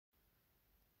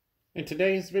In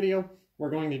today's video, we're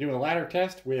going to do a ladder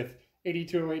test with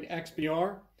 8208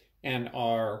 XBR and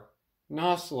our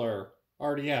Nosler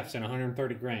RDFs in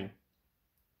 130 grain.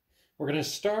 We're going to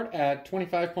start at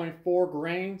 25.4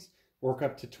 grains, work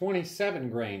up to 27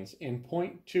 grains in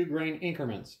 0.2 grain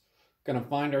increments. Going to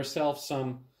find ourselves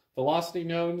some velocity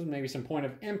nodes, maybe some point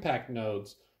of impact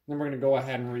nodes, and then we're going to go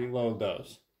ahead and reload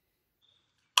those.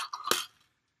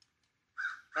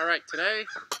 Alright, today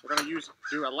we're going to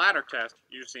do a ladder test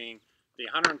using the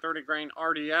 130 grain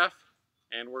RDF,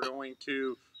 and we're going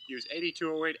to use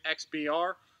 8208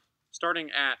 XBR starting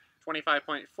at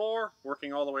 25.4,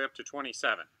 working all the way up to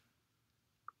 27.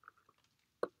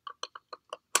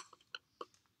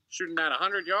 Shooting at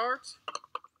 100 yards,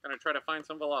 going to try to find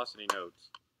some velocity nodes.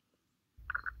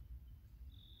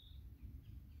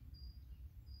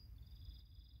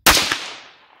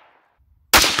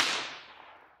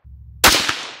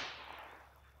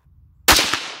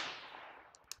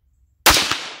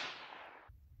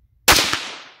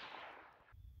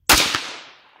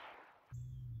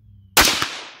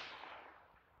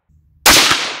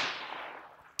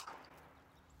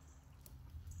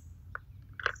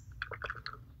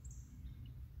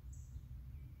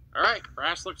 Alright,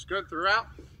 brass looks good throughout,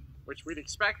 which we'd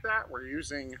expect that. We're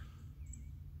using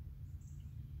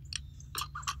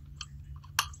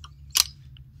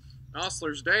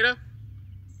Nosler's data.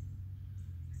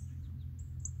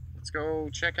 Let's go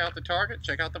check out the target,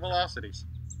 check out the velocities.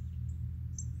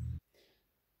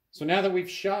 So now that we've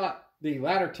shot the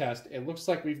ladder test, it looks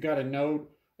like we've got a node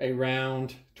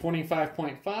around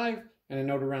 25.5 and a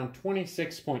node around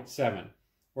 26.7.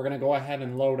 We're going to go ahead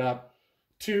and load up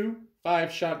two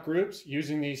 5-shot groups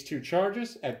using these two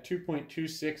charges at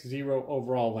 2.260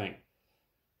 overall length.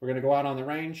 We're going to go out on the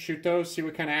range, shoot those, see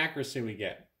what kind of accuracy we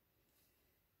get.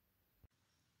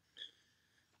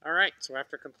 Alright, so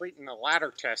after completing the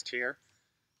ladder test here,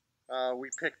 we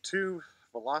picked two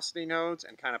velocity nodes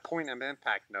and kind of point of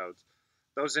impact nodes.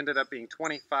 Those ended up being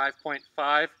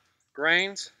 25.5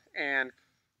 grains and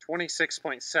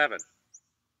 26.7.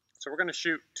 So we're going to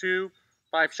shoot two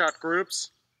 5-shot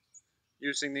groups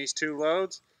using these two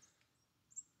loads,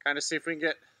 kind of see if we can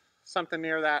get something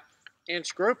near that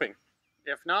inch grouping.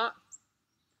 If not,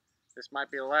 this might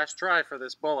be the last try for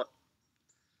this bullet.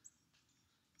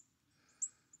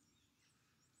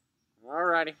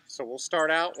 Alrighty, so we'll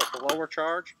start out with the lower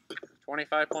charge,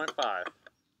 25.5.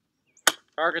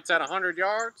 Target's at 100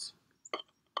 yards.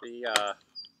 The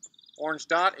orange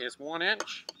dot is 1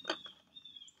 inch.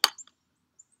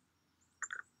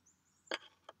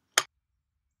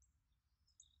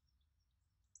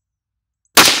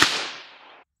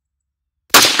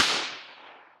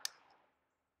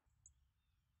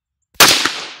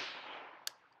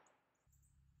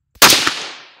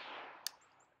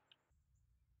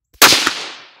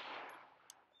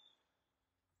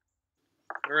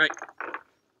 All right.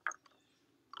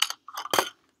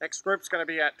 Next group's going to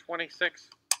be at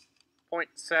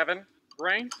 26.7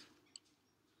 grains.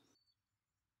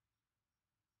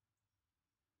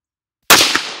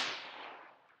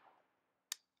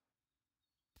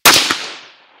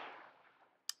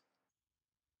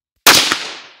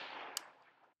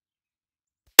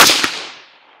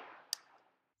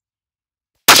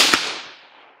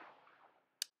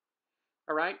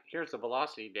 All right, here's the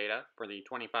velocity data for the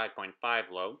 25.5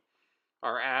 load.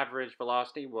 Our average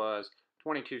velocity was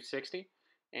 2260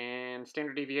 and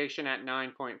standard deviation at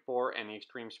 9.4 and the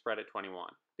extreme spread at 21.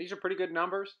 These are pretty good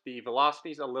numbers. The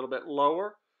velocity is a little bit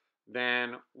lower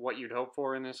than what you'd hope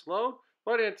for in this load,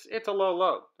 but it's a low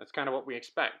load. That's kind of what we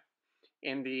expect.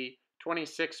 In the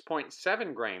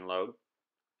 26.7 grain load,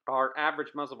 our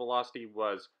average muzzle velocity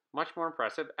was much more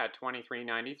impressive at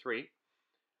 2393.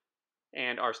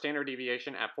 And our standard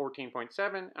deviation at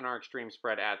 14.7 and our extreme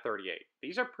spread at 38.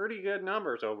 These are pretty good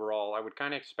numbers overall. I would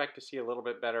kind of expect to see a little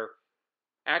bit better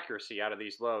accuracy out of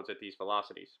these loads at these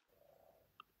velocities.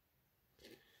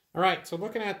 All right, so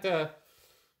looking at the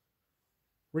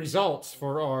results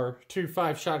for our two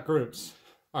 5-shot groups.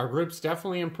 Our groups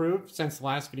definitely improved since the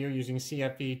last video using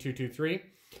CFE 223.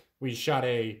 We shot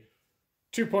a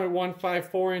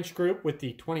 2.154 inch group with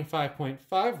the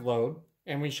 25.5 load,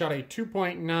 and we shot a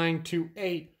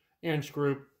 2.928 inch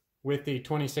group with the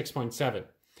 26.7.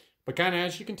 But kind of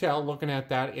as you can tell, looking at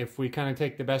that, if we kind of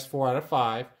take the best 4 out of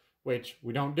 5, which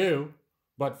we don't do,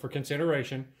 but for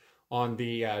consideration, on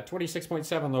the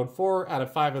 26.7 load, 4 out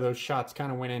of 5 of those shots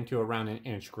kind of went into around an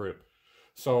inch group.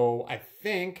 So I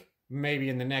think maybe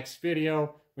in the next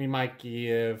video, we might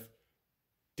give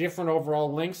different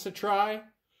overall lengths a try.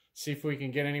 See if we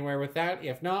can get anywhere with that.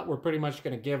 If not, we're pretty much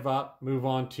going to give up, move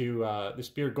on to the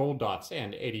Spear Gold Dots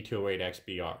and 8208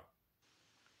 XBR.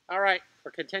 Alright,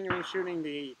 we're continuing shooting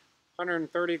the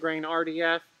 130 grain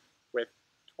RDF with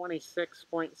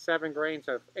 26.7 grains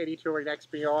of 8208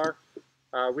 XBR.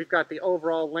 We've got the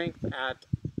overall length at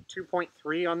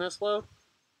 2.3 on this load.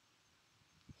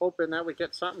 Hoping that we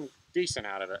get something decent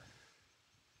out of it.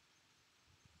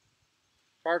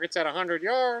 Target's at 100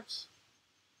 yards.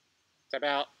 It's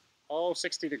about,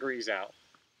 60 degrees out.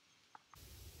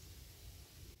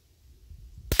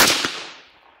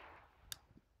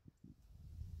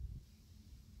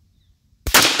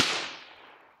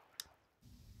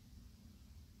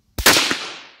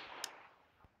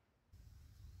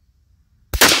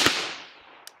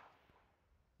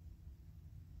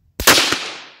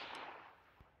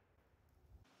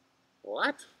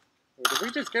 What? Did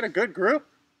we just get a good group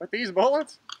with these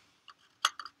bullets?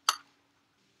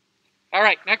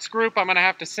 Alright, next group I'm going to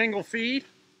have to single feed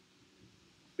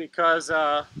because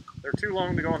they're too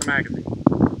long to go in the magazine.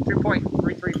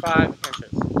 2.335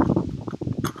 inches.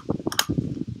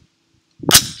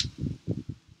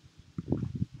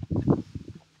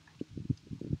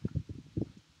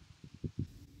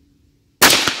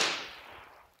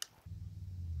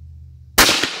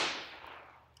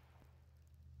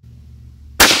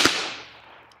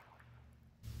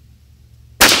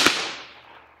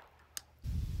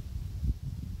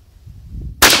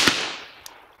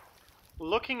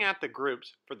 Looking at the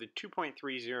groups for the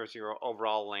 2.300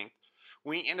 overall length,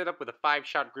 we ended up with a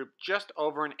 5-shot group just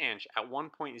over an inch at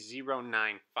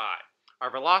 1.095. Our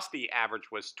velocity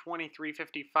average was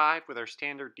 2355 with our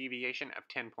standard deviation of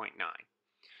 10.9.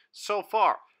 So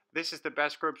far, this is the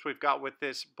best groups we've got with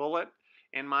this bullet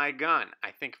and my gun.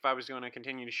 I think if I was going to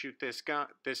continue to shoot this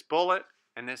bullet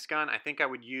and this gun, I think I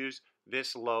would use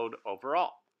this load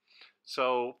overall.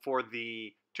 So for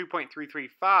the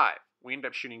 2.335, we ended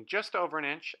up shooting just over an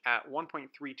inch at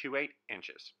 1.328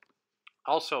 inches.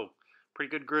 Also, pretty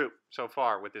good group so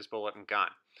far with this bullet and gun.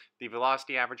 The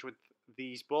velocity average with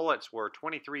these bullets were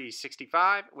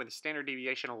 2365 with a standard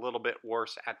deviation a little bit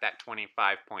worse at that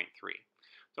 25.3.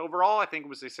 So overall, I think it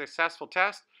was a successful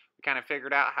test. We kind of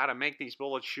figured out how to make these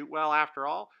bullets shoot well after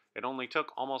all. It only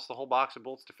took almost the whole box of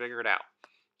bullets to figure it out.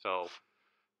 So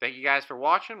thank you guys for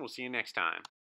watching. We'll see you next time.